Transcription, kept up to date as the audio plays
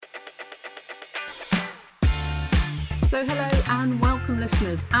So hello and welcome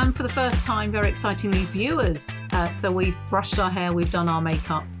listeners, and for the first time, very excitingly, viewers. So we've brushed our hair, we've done our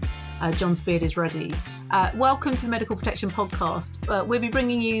makeup, John's beard is ready. Welcome to the Medical Protection Podcast. We'll be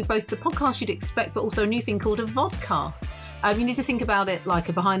bringing you both the podcast you'd expect, but also a new thing called a vodcast. You need to think about it like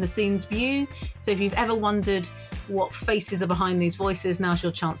a behind the scenes view. So if you've ever wondered what faces are behind these voices, now's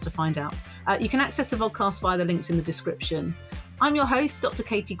your chance to find out. You can access the vodcast via the links in the description. I'm your host, Dr.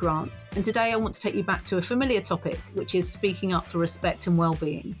 Katie Grant, and today I want to take you back to a familiar topic, which is speaking up for respect and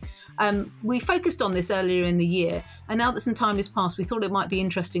well-being. We focused on this earlier in the year, and now that some time has passed, we thought it might be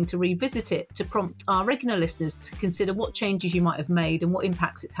interesting to revisit it to prompt our regular listeners to consider what changes you might have made and what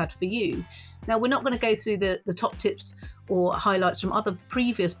impacts it's had for you. Now, we're not going to go through the top tips or highlights from other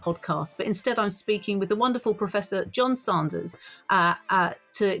previous podcasts, but instead I'm speaking with the wonderful Professor John Sanders to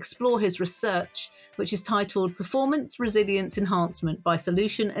explore his research, which is titled Performance Resilience Enhancement by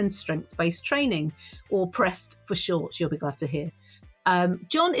Solution and Strengths-Based Training, or PREST for short, you'll be glad to hear.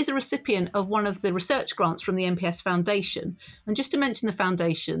 John is a recipient of one of the research grants from the MPS Foundation. And just to mention the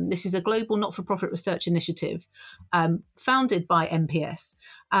foundation, this is a global not-for-profit research initiative founded by MPS.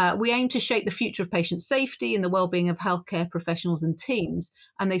 We aim to shape the future of patient safety and the well-being of healthcare professionals and teams.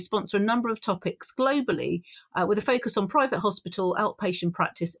 And they sponsor a number of topics globally with a focus on private hospital, outpatient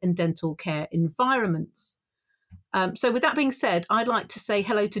practice and dental care environments. So with that being said, I'd like to say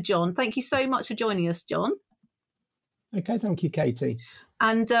hello to John. Thank you so much for joining us, John. Okay, thank you, Katie.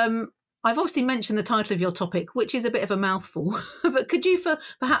 And I've obviously mentioned the title of your topic, which is a bit of a mouthful, but could you, for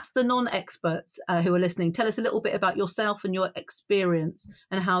perhaps the non-experts who are listening, tell us a little bit about yourself and your experience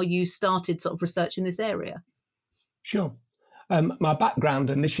and how you started sort of research in this area? Sure. My background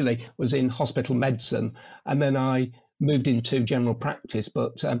initially was in hospital medicine, and then I moved into general practice,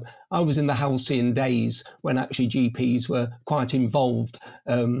 but I was in the halcyon days when actually GPs were quite involved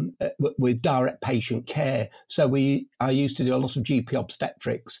with direct patient care. So I used to do a lot of GP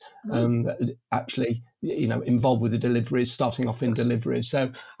obstetrics, actually, involved with the deliveries, starting off in deliveries.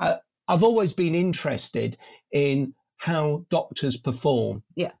 So I've always been interested in how doctors perform.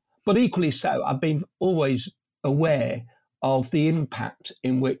 Yeah. But equally so, I've been always aware of the impact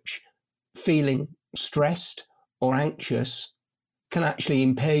in which feeling stressed or anxious can actually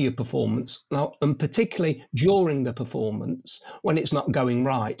impair your performance. Now, and particularly during the performance, when it's not going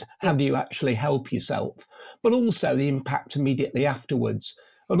right, how do you actually help yourself? But also the impact immediately afterwards.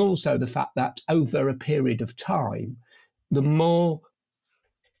 And also the fact that over a period of time, the more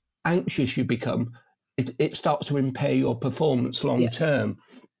anxious you become, it starts to impair your performance long term.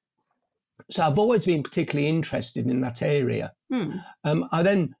 So I've always been particularly interested in that area. I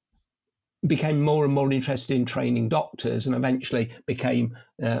then became more and more interested in training doctors and eventually became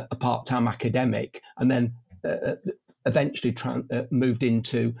a part-time academic, and then eventually moved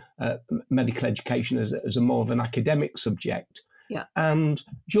into medical education as a more of an academic subject. Yeah. And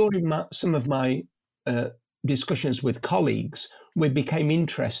during some of my discussions with colleagues, we became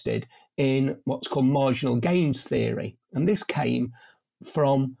interested in what's called marginal gains theory. And this came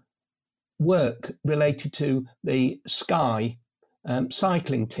from work related to the Sky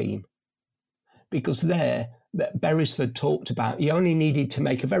cycling team. Because there, Beresford talked about you only needed to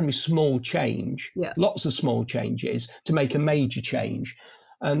make a very small change, lots of small changes, to make a major change.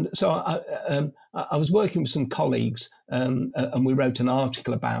 And so I was working with some colleagues and we wrote an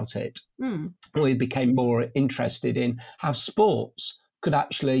article about it. We became more interested in how sports could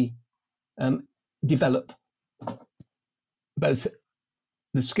actually develop both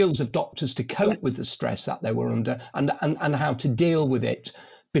the skills of doctors to cope with the stress that they were under and how to deal with it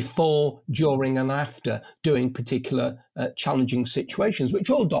before, during, and after doing particular challenging situations,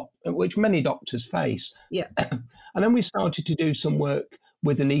 which many doctors face. Yeah. And then we started to do some work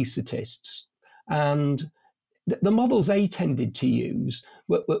with anaesthetists, and the models they tended to use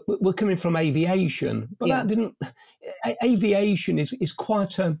were coming from aviation, but that didn't. Aviation is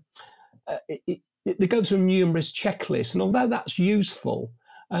quite it goes through numerous checklists, and although that's useful,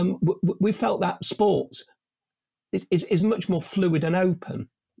 we felt that sports is much more fluid and open.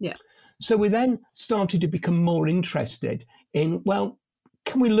 Yeah. So we then started to become more interested in, well,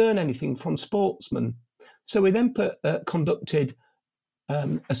 can we learn anything from sportsmen? So we then conducted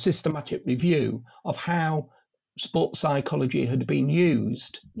a systematic review of how sports psychology had been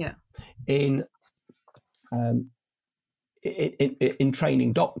used in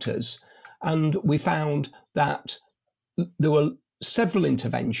training doctors. And we found that there were several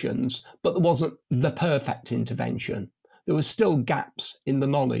interventions, but there wasn't the perfect intervention. There were still gaps in the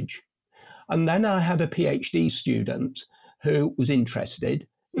knowledge. And then I had a PhD student who was interested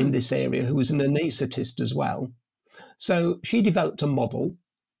in this area, who was an anaesthetist as well. So she developed a model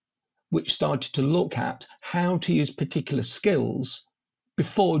which started to look at how to use particular skills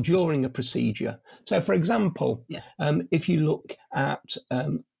before, during a procedure. So, for example, if you look at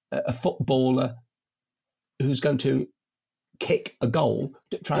a footballer who's going to kick a goal,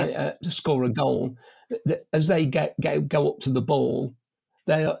 to try to score a goal, as they go up to the ball,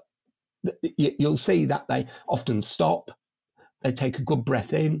 you'll see that they often stop, they take a good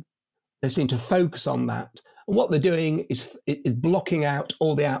breath in, they seem to focus on that. And what they're doing is blocking out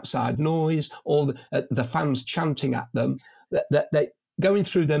all the outside noise, all the fans chanting at them. That they going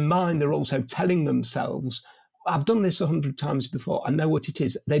through their mind, they're also telling themselves, I've done this 100 times before, I know what it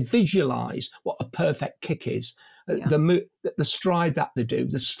is. They visualize what a perfect kick is, the stride that they do,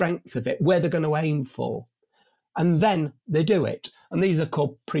 the strength of it, where they're going to aim for. And then they do it. And these are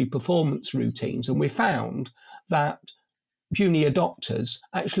called pre-performance routines. And we found that junior doctors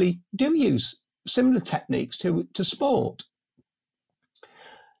actually do use similar techniques to sport.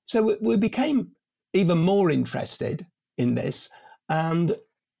 So we became even more interested in this. And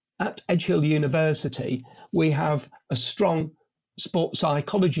at Edge Hill University, we have a strong sports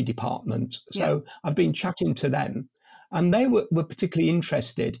psychology department. So I've been chatting to them, and they were particularly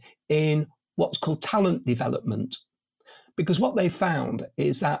interested in what's called talent development, because what they found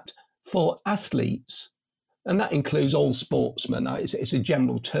is that for athletes, and that includes all sportsmen, it's a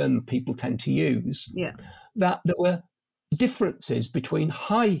general term people tend to use, that there were differences between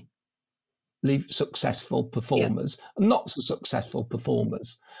highly successful performers and not so successful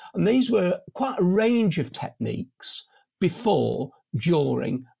performers. And these were quite a range of techniques before,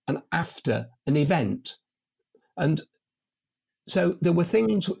 during, and after an event. And so there were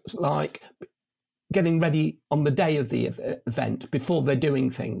things like getting ready on the day of the event before they're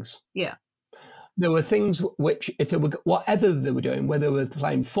doing things. There were things which, if they were, whatever they were doing, whether they were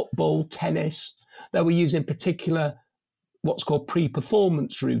playing football, tennis, they were using particular what's called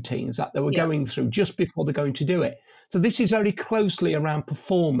pre-performance routines that they were going through just before they're going to do it. So this is very closely around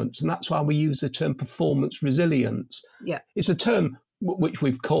performance, and that's why we use the term performance resilience. It's a term which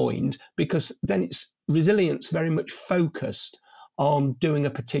we've coined because then it's resilience very much focused on doing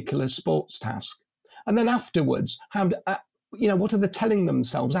a particular sports task. And then afterwards, what are they telling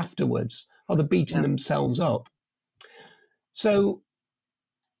themselves afterwards? Are they beating themselves up? So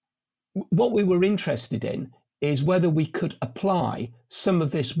what we were interested in is whether we could apply some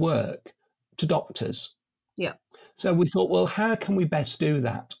of this work to doctors. So we thought, well, how can we best do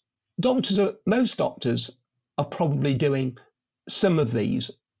that? Most doctors are probably doing some of these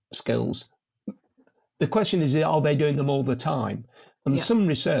skills. The question is, are they doing them all the time? And some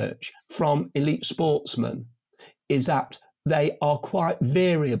research from elite sportsmen is that they are quite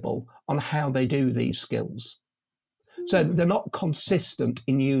variable on how they do these skills. So they're not consistent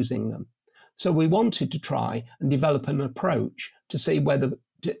in using them. So we wanted to try and develop an approach to see whether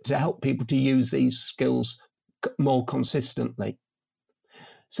to help people to use these skills more consistently.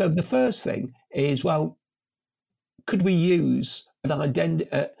 So the first thing is, well, could we use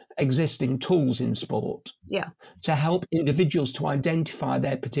existing tools in sport to help individuals to identify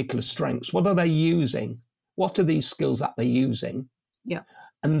their particular strengths? What are they using? What are these skills that they're using?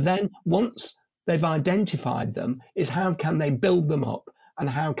 And then once they've identified them, is how can they build them up and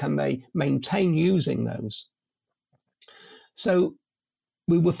how can they maintain using those? So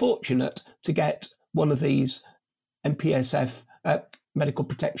we were fortunate to get one of these MPSF, Medical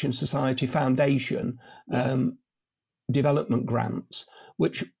Protection Society Foundation development grants,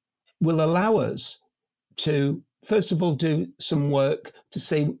 which will allow us to, first of all, do some work to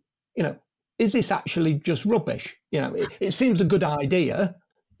see, is this actually just rubbish? It seems a good idea.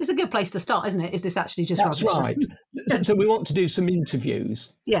 It's a good place to start, isn't it? Is this actually just rubbish? That's right. So we want to do some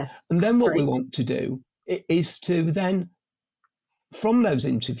interviews. And then what we want to do is to then, from those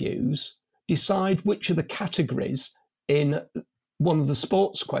interviews, decide which are the categories in one of the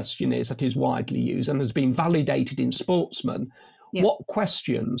sports questionnaires that is widely used and has been validated in sportsmen. What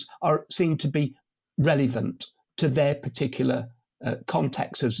questions seem to be relevant to their particular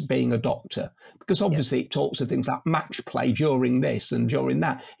context as being a doctor? Because obviously it talks of things like match play during this and during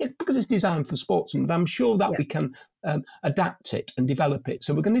that. It's because it's designed for sportsmen. But I'm sure that we can adapt it and develop it.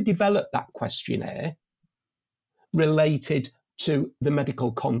 So we're going to develop that questionnaire related to the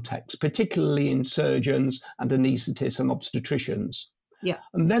medical context, particularly in surgeons and anaesthetists and obstetricians.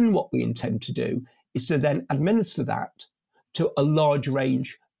 And then what we intend to do is to then administer that to a large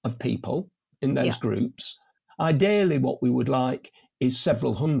range of people in those groups. Ideally, what we would like is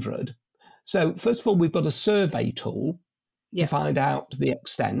several hundred. So first of all, we've got a survey tool to find out the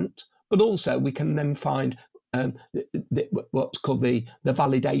extent, but also we can then find what's called the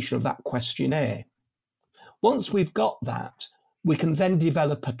validation of that questionnaire. Once we've got that, we can then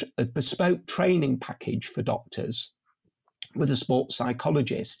develop a bespoke training package for doctors with the sports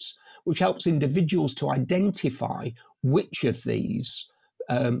psychologists, which helps individuals to identify which of these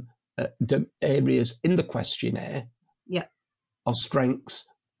areas in the questionnaire are strengths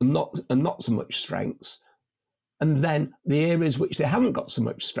and not so much strengths. And then the areas which they haven't got so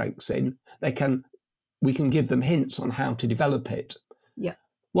much strengths in, we can give them hints on how to develop it. Yeah.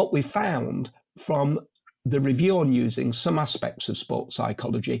 What we found from the review on using some aspects of sports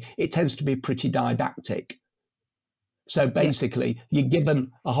psychology, it tends to be pretty didactic. So basically, you're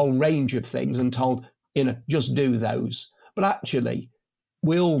given a whole range of things and told, just do those. But actually,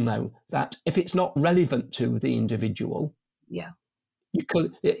 we all know that if it's not relevant to the individual,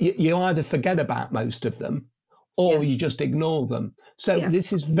 you either forget about most of them or you just ignore them. So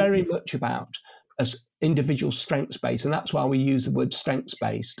this is very much about individual strengths-based, and that's why we use the word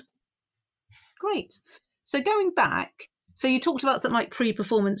strengths-based. Great. So going back, so you talked about something like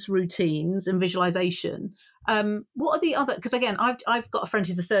pre-performance routines and visualization. What are the other, because again, I've got a friend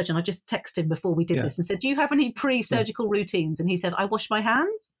who's a surgeon. I just texted him before we did this and said, do you have any pre-surgical routines? And he said, I wash my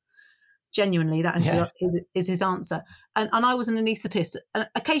hands. Genuinely, that is his answer. And I was an anaesthetist. And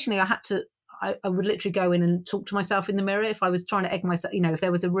occasionally I would literally go in and talk to myself in the mirror if I was trying to egg myself, if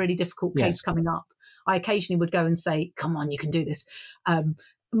there was a really difficult case coming up. I occasionally would go and say, come on, you can do this.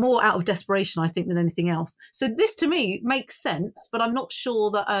 More out of desperation, I think, than anything else. So this to me makes sense, but I'm not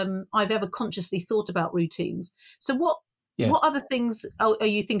sure that I've ever consciously thought about routines. So what other things are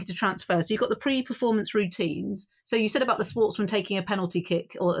you thinking to transfer? So you've got the pre-performance routines. So you said about the sportsman taking a penalty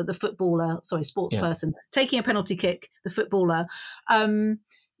kick, or the sports person taking a penalty kick, the footballer.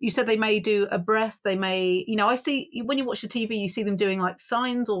 You said they may do a breath. They may, I see when you watch the TV, you see them doing like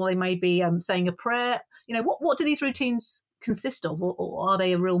signs, or they may be saying a prayer. What do these routines consist of, or are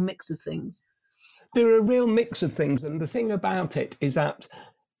they a real mix of things? They're a real mix of things. And the thing about it is that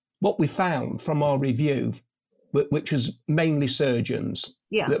what we found from our review, which was mainly surgeons,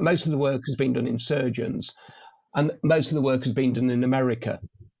 that most of the work has been done in surgeons, and most of the work has been done in America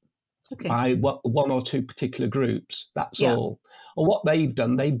by one or two particular groups. That's all. And what they've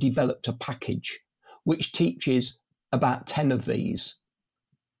done, they've developed a package which teaches about 10 of these.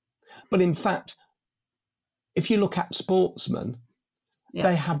 But in fact, if you look at sportsmen,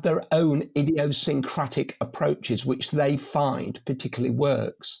 they have their own idiosyncratic approaches, which they find particularly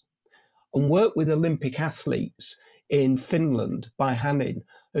works. And work with Olympic athletes in Finland by Hanin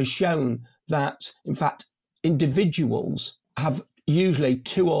has shown that, in fact, individuals have usually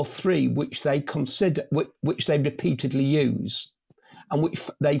 2 or 3 which they consider, which they repeatedly use, and which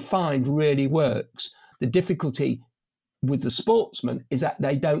they find really works. The difficulty with the sportsman is that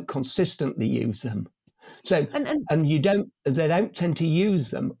they don't consistently use them. So, and they don't tend to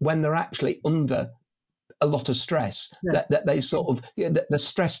use them when they're actually under a lot of stress, that they sort of, the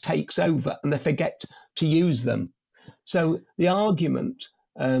stress takes over and they forget to use them. So the argument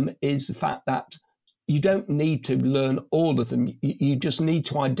is the fact that you don't need to learn all of them. You just need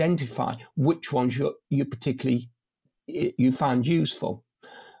to identify which ones you particularly you find useful.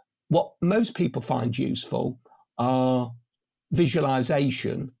 What most people find useful are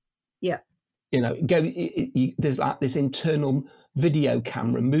visualization. Yeah. There's like this internal video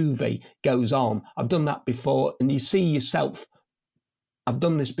camera movie goes on. I've done that before, and you see yourself. I've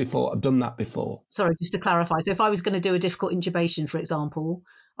done this before. I've done that before. Sorry, just to clarify. So if I was going to do a difficult intubation, for example,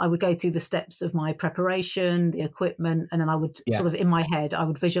 I would go through the steps of my preparation, the equipment, and then I would sort of in my head, I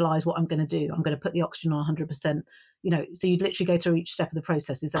would visualize what I'm going to do. I'm going to put the oxygen on 100%. So you'd literally go through each step of the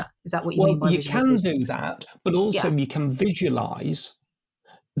process. Is that what you mean by visualization? You can do that, but also you can visualize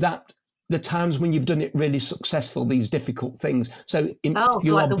that the times when you've done it really successful, these difficult things. So you like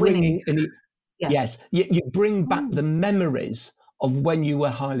are the bringing winning. Yes, you bring back the memories of when you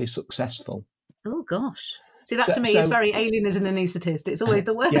were highly successful. Oh gosh. See, that to me is very alien as an anaesthetist. It's always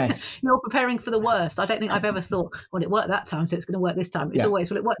the worst. Yes. You're preparing for the worst. I don't think I've ever thought, well, it worked that time, so it's going to work this time. It's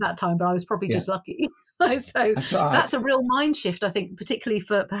always, well, it worked that time, but I was probably just lucky. So that's a real mind shift, I think, particularly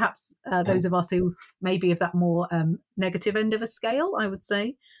for perhaps those of us who may be of that more negative end of a scale, I would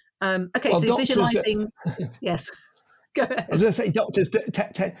say. Okay, so visualizing. Yes. Go ahead. I was going to say, doctors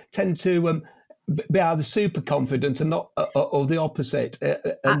tend to be either super confident and not, or the opposite.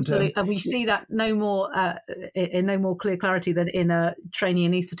 Absolutely, and we see that no more in no more clear clarity than in a trainee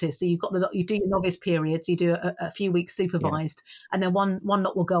anaesthetist. So you do your novice period, so you do a few weeks supervised, and then one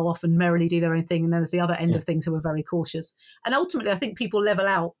lot will go off and merrily do their own thing, and then there's the other end of things who are very cautious. And ultimately, I think people level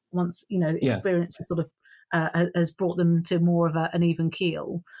out once experience has sort of has brought them to more of an even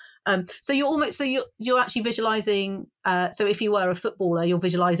keel. So you're actually visualizing. So if you were a footballer, you're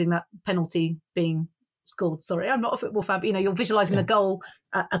visualizing that penalty being scored. Sorry, I'm not a football fan, but you're visualizing the goal,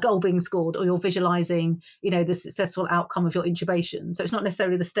 a goal being scored, or you're visualizing, the successful outcome of your intubation. So it's not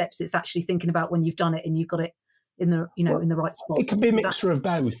necessarily the steps; it's actually thinking about when you've done it and you've got it in the, in the right spot. It can be a mixture of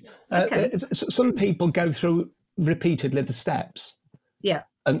both. Okay. Some people go through repeatedly the steps. Yeah.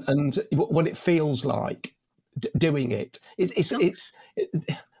 And what it feels like doing it. It's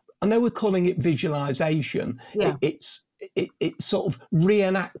I know we're calling it visualization. Yeah. It's sort of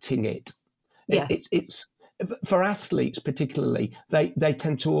reenacting it. Yes. It's for athletes particularly. They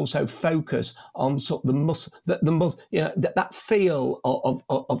tend to also focus on sort of the muscle, that feel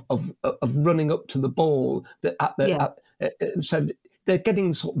of running up to the ball. So they're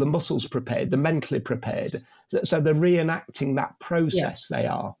getting sort of the muscles prepared, they're mentally prepared. So they're reenacting that process. They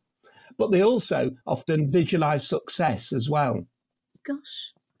are, but they also often visualize success as well.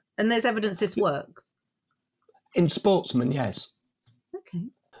 Gosh, and there's evidence this works in sportsmen. Yes. Okay.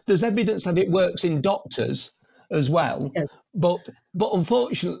 There's evidence that it works in doctors as well. Yes. But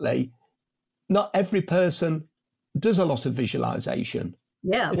unfortunately, not every person does a lot of visualization.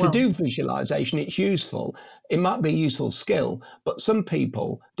 Yeah. If they do visualization, it's useful. It might be a useful skill, but some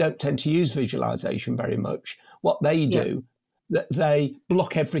people don't tend to use visualization very much. What they do, they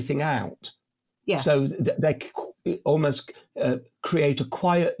block everything out. Yes. So they almost create a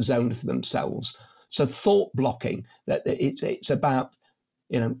quiet zone for themselves. So thought blocking, that it's about,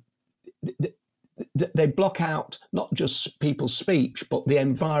 they block out not just people's speech, but the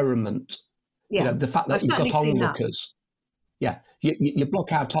environment. Yeah. The fact that you've got onlookers. Yeah, you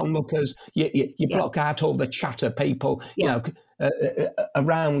block out onlookers. You block out all the chatter people. Yes.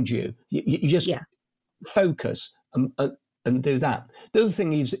 Around you. You just focus and do that. The other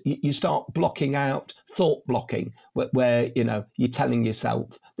thing is you start blocking out thought blocking, where you're telling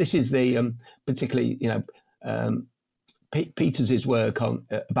yourself. This is the particularly Peters's work on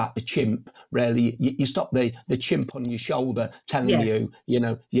about the chimp. Really, you stop the chimp on your shoulder telling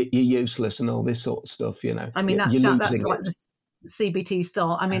you're useless and all this sort of stuff. I mean, that's like the CBT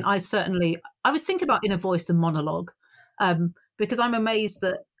style. I mean, I was thinking about inner voice and monologue, because I'm amazed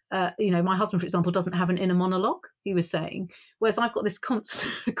that my husband, for example, doesn't have an inner monologue. He was saying, whereas I've got this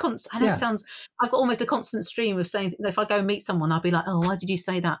constant. I know it sounds. I've got almost a constant stream of saying. If I go and meet someone, I'll be like, "Oh, why did you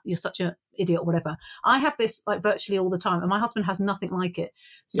say that? You're such an idiot," or whatever. I have this like virtually all the time, and my husband has nothing like it.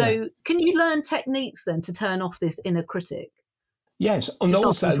 So, can you learn techniques then to turn off this inner critic? Yes, and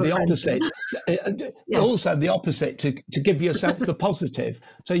also the opposite. Also the opposite, to give yourself the positive,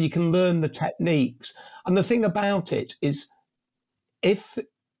 so you can learn the techniques. And the thing about it is, if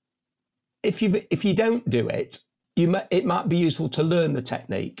you don't do it, it might be useful to learn the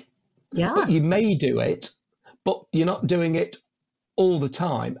technique. Yeah. But you may do it, but you're not doing it all the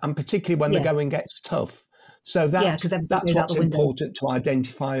time, and particularly when the going gets tough. So that's what's important to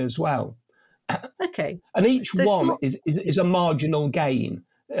identify as well. Okay. And each one is a marginal gain,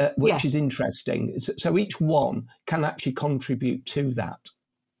 which is interesting. So each one can actually contribute to that.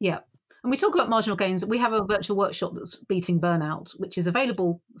 Yeah. And we talk about marginal gains. We have a virtual workshop that's Beating Burnout, which is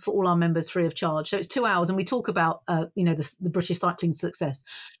available for all our members free of charge. So it's 2 hours, and we talk about, the British cycling success.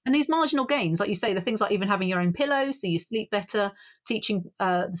 And these marginal gains, like you say, the things like even having your own pillow so you sleep better, teaching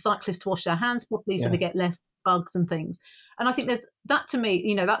the cyclists to wash their hands properly so they get less bugs and things. And I think there's that, to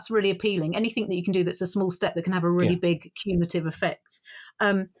me, that's really appealing. Anything that you can do that's a small step that can have a really big cumulative effect.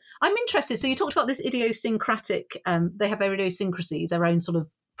 I'm interested. So you talked about this idiosyncratic, they have their idiosyncrasies, their own sort of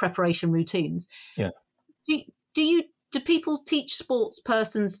preparation routines. Yeah. Do people teach sports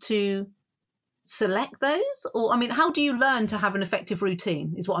persons to select those? Or, I mean, how do you learn to have an effective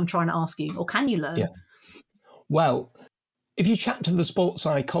routine is what I'm trying to ask you. Or can you learn? Yeah. Well, if you chat to the sports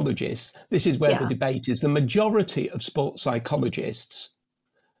psychologists, this is where the debate is. The majority of sports psychologists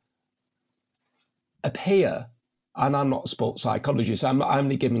appear, and I'm not a sports psychologist, I'm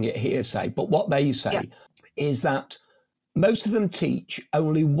only giving it hearsay, but what they say is that most of them teach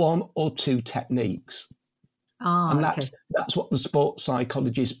only one or two techniques. And that's what the sports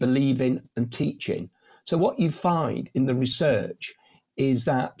psychologists believe in and teach in. So what you find in the research is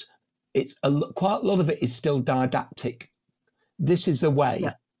that it's quite a lot of it is still didactic. This is the way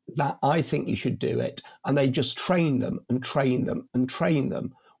that I think you should do it. And they just train them and train them and train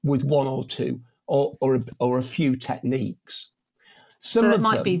them with one or two or a few techniques. So that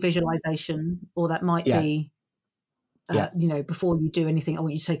might be visualization, or that might be, before you do anything, I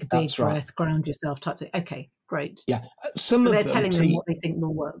want you to take a big breath, ground yourself type thing. Okay, great. Yeah. They're telling them what they think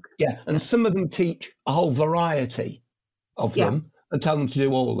will work. Yeah. And some of them teach a whole variety of them and tell them to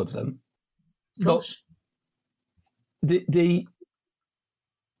do all of them. Gosh. But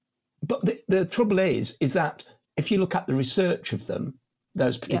the trouble is that if you look at the research of them,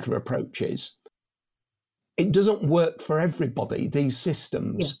 those particular approaches, it doesn't work for everybody, these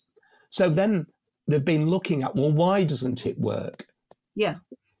systems. Yeah. So then they've been looking at, well, why doesn't it work? Yeah.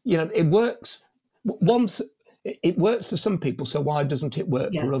 It works once. It works for some people, so why doesn't it work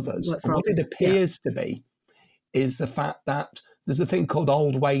Yes, for others? work for And what it others. appears to be is the fact that there's a thing called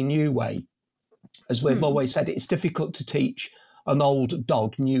old way, new way. As we've always said, it's difficult to teach an old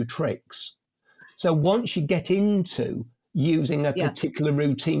dog new tricks. So once you get into using a particular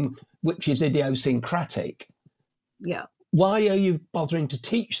routine which is idiosyncratic, why are you bothering to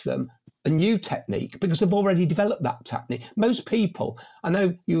teach them a new technique? Because they've already developed that technique. Most people, I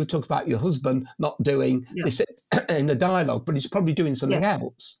know you were talking about your husband not doing this in a dialogue, but he's probably doing something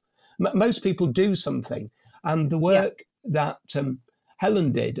else. Most people do something. And the work that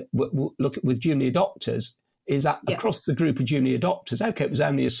Helen did look at with junior doctors is that across the group of junior doctors, okay, it was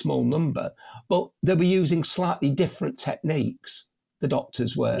only a small number, but they were using slightly different techniques, the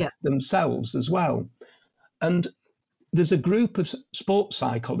doctors were themselves as well. And there's a group of sports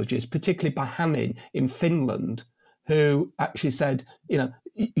psychologists, particularly by Hannin in Finland, who actually said,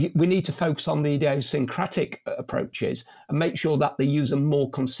 we need to focus on the idiosyncratic approaches and make sure that they use them more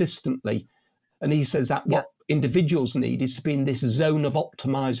consistently. And he says that what individuals need is to be in this zone of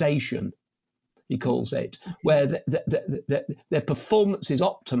optimization, he calls it, where their performance is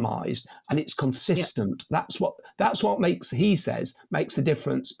optimized and it's consistent. That's what makes the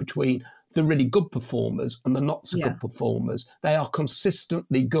difference between the really good performers and the not so good performers. They are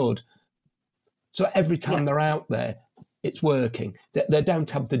consistently good. So every time they're out there, it's working. They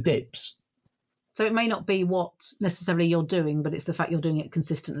don't have the dips. So it may not be what necessarily you're doing, but it's the fact you're doing it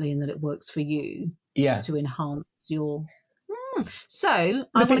consistently and that it works for you to enhance your... So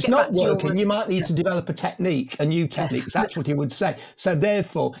if it's not working, you might need to develop a technique, a new technique. That's what he would say. So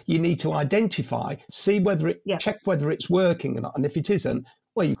therefore, you need to identify, see whether check whether it's working or not. And if it isn't,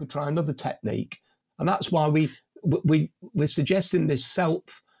 well, you could try another technique. And that's why we're suggesting this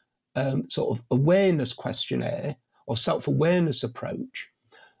self sort of awareness questionnaire or self-awareness approach,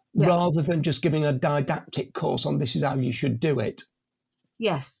 rather than just giving a didactic course on this is how you should do it.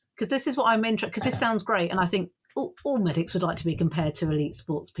 Yes, because this is what I'm interested, because this sounds great. And I think all medics would like to be compared to elite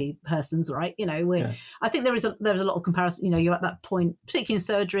sports persons, right? I think there's a lot of comparison. You're at that point, particularly in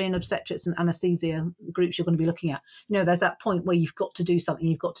surgery and obstetrics and anaesthesia, the groups you're going to be looking at. There's that point where you've got to do something,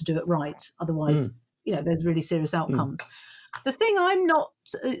 you've got to do it right. Otherwise, there's really serious outcomes. The thing I'm not,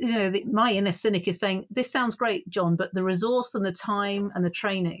 my inner cynic is saying, this sounds great, John, but the resource and the time and the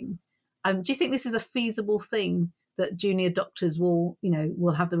training, do you think this is a feasible thing that junior doctors will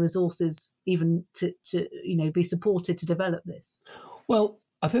have the resources even to be supported to develop this? Well,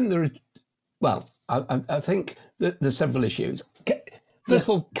 I think I think that there's several issues. First of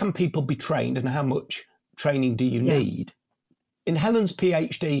all, can people be trained and how much training do you need? In Helen's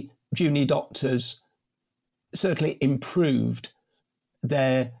PhD, junior doctors certainly improved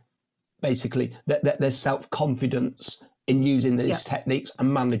their self-confidence in using these techniques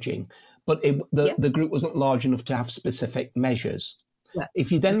and managing. But the group wasn't large enough to have specific measures.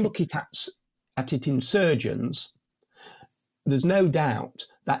 If you then look at it in surgeons, there's no doubt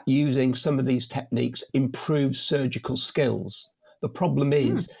that using some of these techniques improves surgical skills. The problem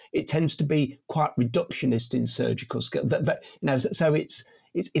is it tends to be quite reductionist in surgical skill. So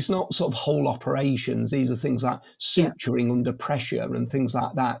it's not sort of whole operations. These are things like suturing under pressure and things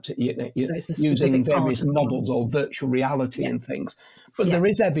like that, using various models or virtual reality and things. But there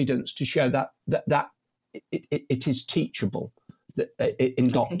is evidence to show that it is teachable in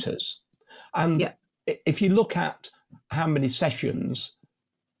doctors. And if you look at how many sessions,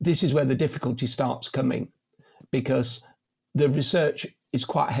 this is where the difficulty starts coming, because the research is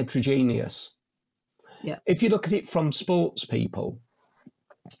quite heterogeneous. If you look at it from sports people,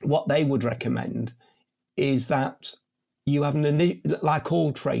 what they would recommend is that you have like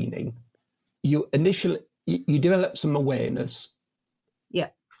all training, you develop some awareness,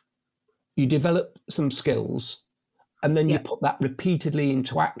 you develop some skills, and then you put that repeatedly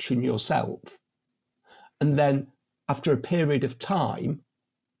into action yourself. And then after a period of time,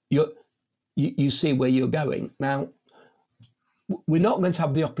 you see where you're going. Now, we're not going to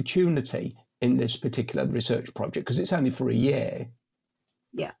have the opportunity in this particular research project because it's only for a year.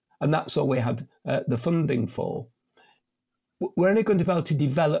 And that's all we had the funding for. We're only going to be able to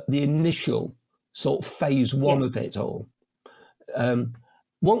develop the initial sort of phase one of it all.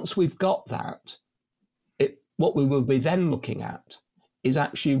 Once we've got that, what we will be then looking at is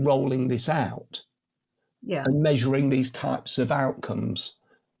actually rolling this out and measuring these types of outcomes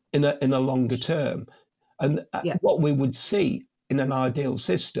in a longer term. And what we would see in an ideal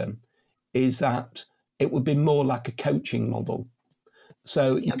system is that it would be more like a coaching model.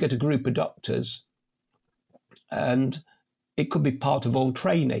 So you get a group of doctors and it could be part of all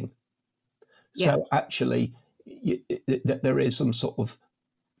training. So actually, there is some sort of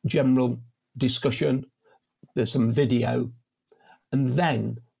general discussion, there's some video, and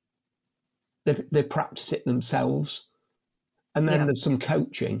then they practice it themselves, and then there's some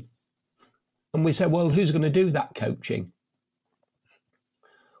coaching. And we say, well, who's going to do that coaching?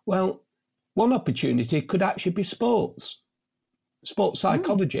 Well, one opportunity could actually be sports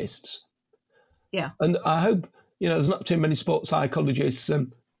psychologists. Yeah. And I hope, there's not too many sports psychologists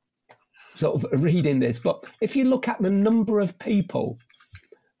sort of reading this, but if you look at the number of people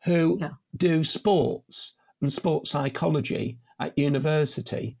who do sports and sports psychology at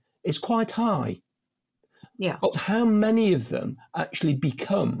university, it's quite high. Yeah. But how many of them actually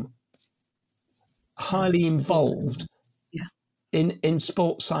become highly involved in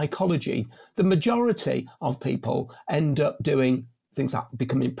sports psychology? The majority of people end up doing things like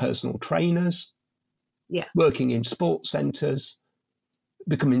becoming personal trainers, working in sports centres,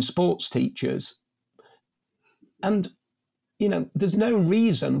 becoming sports teachers. And, there's no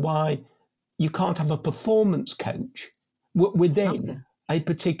reason why you can't have a performance coach within a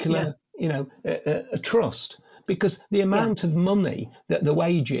particular, a trust, because the amount of money that the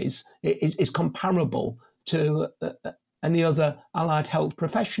wages is comparable to any other allied health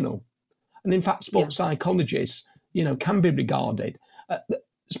professional. And in fact, sports psychologists, can be regarded.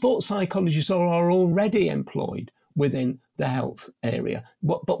 Sports psychologists are already employed within the health area.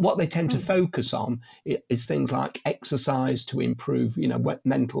 But what they tend to focus on is things like exercise to improve,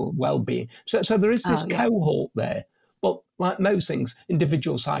 mental well-being. So there is this cohort there. But like most things,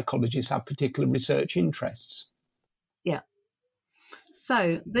 individual psychologists have particular research interests. Yeah.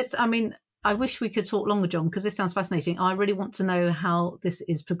 So I wish we could talk longer, John, because this sounds fascinating. I really want to know how this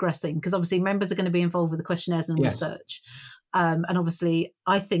is progressing, because obviously members are going to be involved with the questionnaires and research. And obviously,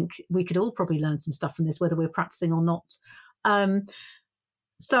 I think we could all probably learn some stuff from this, whether we're practicing or not.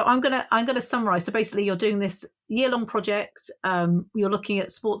 So I'm gonna summarize. So basically, you're doing this year-long project. You're looking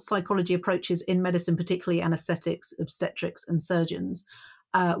at sports psychology approaches in medicine, particularly anaesthetics, obstetrics, and surgeons,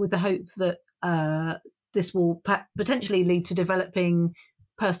 with the hope that this will potentially lead to developing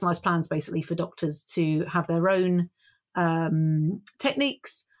personalised plans, basically, for doctors to have their own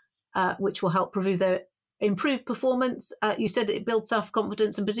techniques, which will help improve performance. You said it builds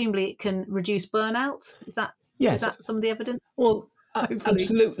self-confidence, and presumably it can reduce burnout. Is that some of the evidence? Well,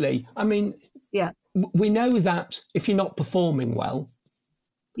 absolutely. We know that if you're not performing well,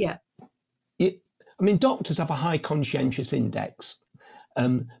 doctors have a high conscientious index,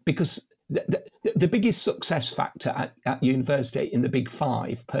 because the biggest success factor at university in the big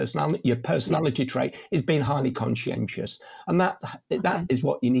five, your personality trait, is being highly conscientious. And that is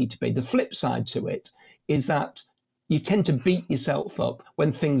what you need to be. The flip side to it is that you tend to beat yourself up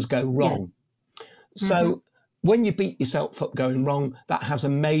when things go wrong. Yes. So when you beat yourself up going wrong, that has a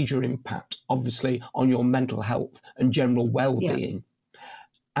major impact, obviously, on your mental health and general well-being.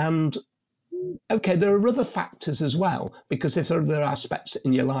 And there are other factors as well, because if there are other aspects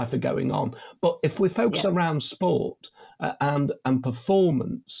in your life are going on. But if we focus around sport and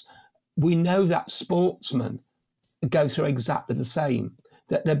performance, we know that sportsmen go through exactly the same,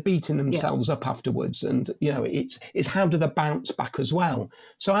 that they're beating themselves up afterwards. And, it's how do they bounce back as well?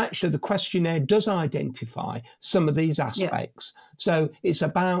 So actually the questionnaire does identify some of these aspects. So it's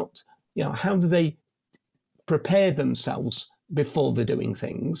about, how do they prepare themselves before they're doing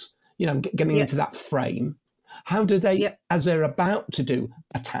things? Getting into that frame. How do they, as they're about to do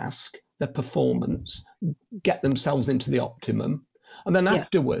a task, the performance, get themselves into the optimum? And then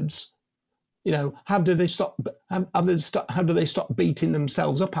afterwards, how do they stop? How do they stop beating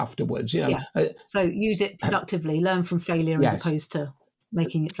themselves up afterwards? So use it productively, learn from failure as opposed to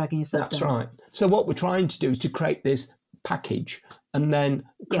dragging yourself down. That's right. So what we're trying to do is to create this package and then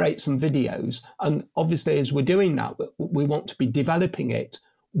create some videos. And obviously, as we're doing that, we want to be developing it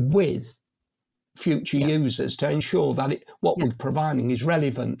with future users to ensure that what we're providing is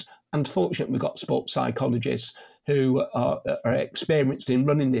relevant. And fortunately, we've got sports psychologists who are experienced in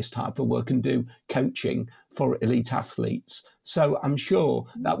running this type of work and do coaching for elite athletes. So I'm sure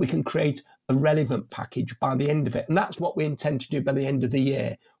that we can create a relevant package by the end of it. And that's what we intend to do by the end of the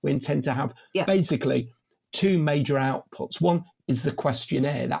year. We intend to have basically two major outputs. One is the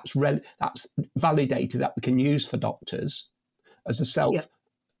questionnaire that's validated, that we can use for doctors as a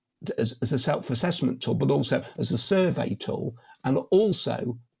self-assessment tool, but also as a survey tool, and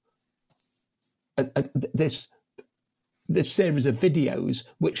also this series of videos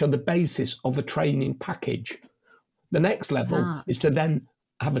which are the basis of a training package. The next level is to then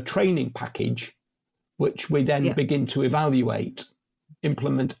have a training package which we then begin to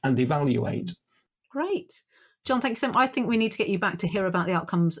implement and evaluate. Great. John, thank you so much. I think we need to get you back to hear about the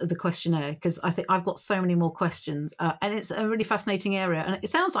outcomes of the questionnaire, because I think I've got so many more questions, and it's a really fascinating area. And it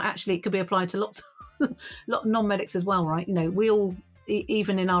sounds like actually it could be applied to lots of non-medics as well, right? We all,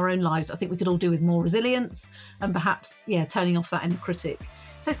 even in our own lives, I think we could all do with more resilience and perhaps, turning off that inner critic.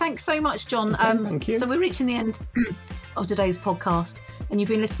 So thanks so much, John. Thank you. So we're reaching the end of today's podcast, and you've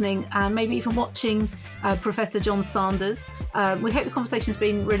been listening and maybe even watching Professor John Sanders. We hope the conversation's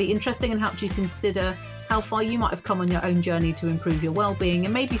been really interesting and helped you consider how far you might have come on your own journey to improve your well-being,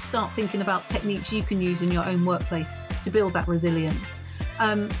 and maybe start thinking about techniques you can use in your own workplace to build that resilience.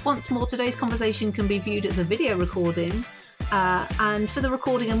 Once more, today's conversation can be viewed as a video recording. And for the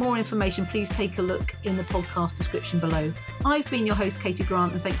recording and more information, please take a look in the podcast description below. I've been your host, Katie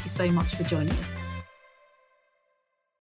Grant, and thank you so much for joining us.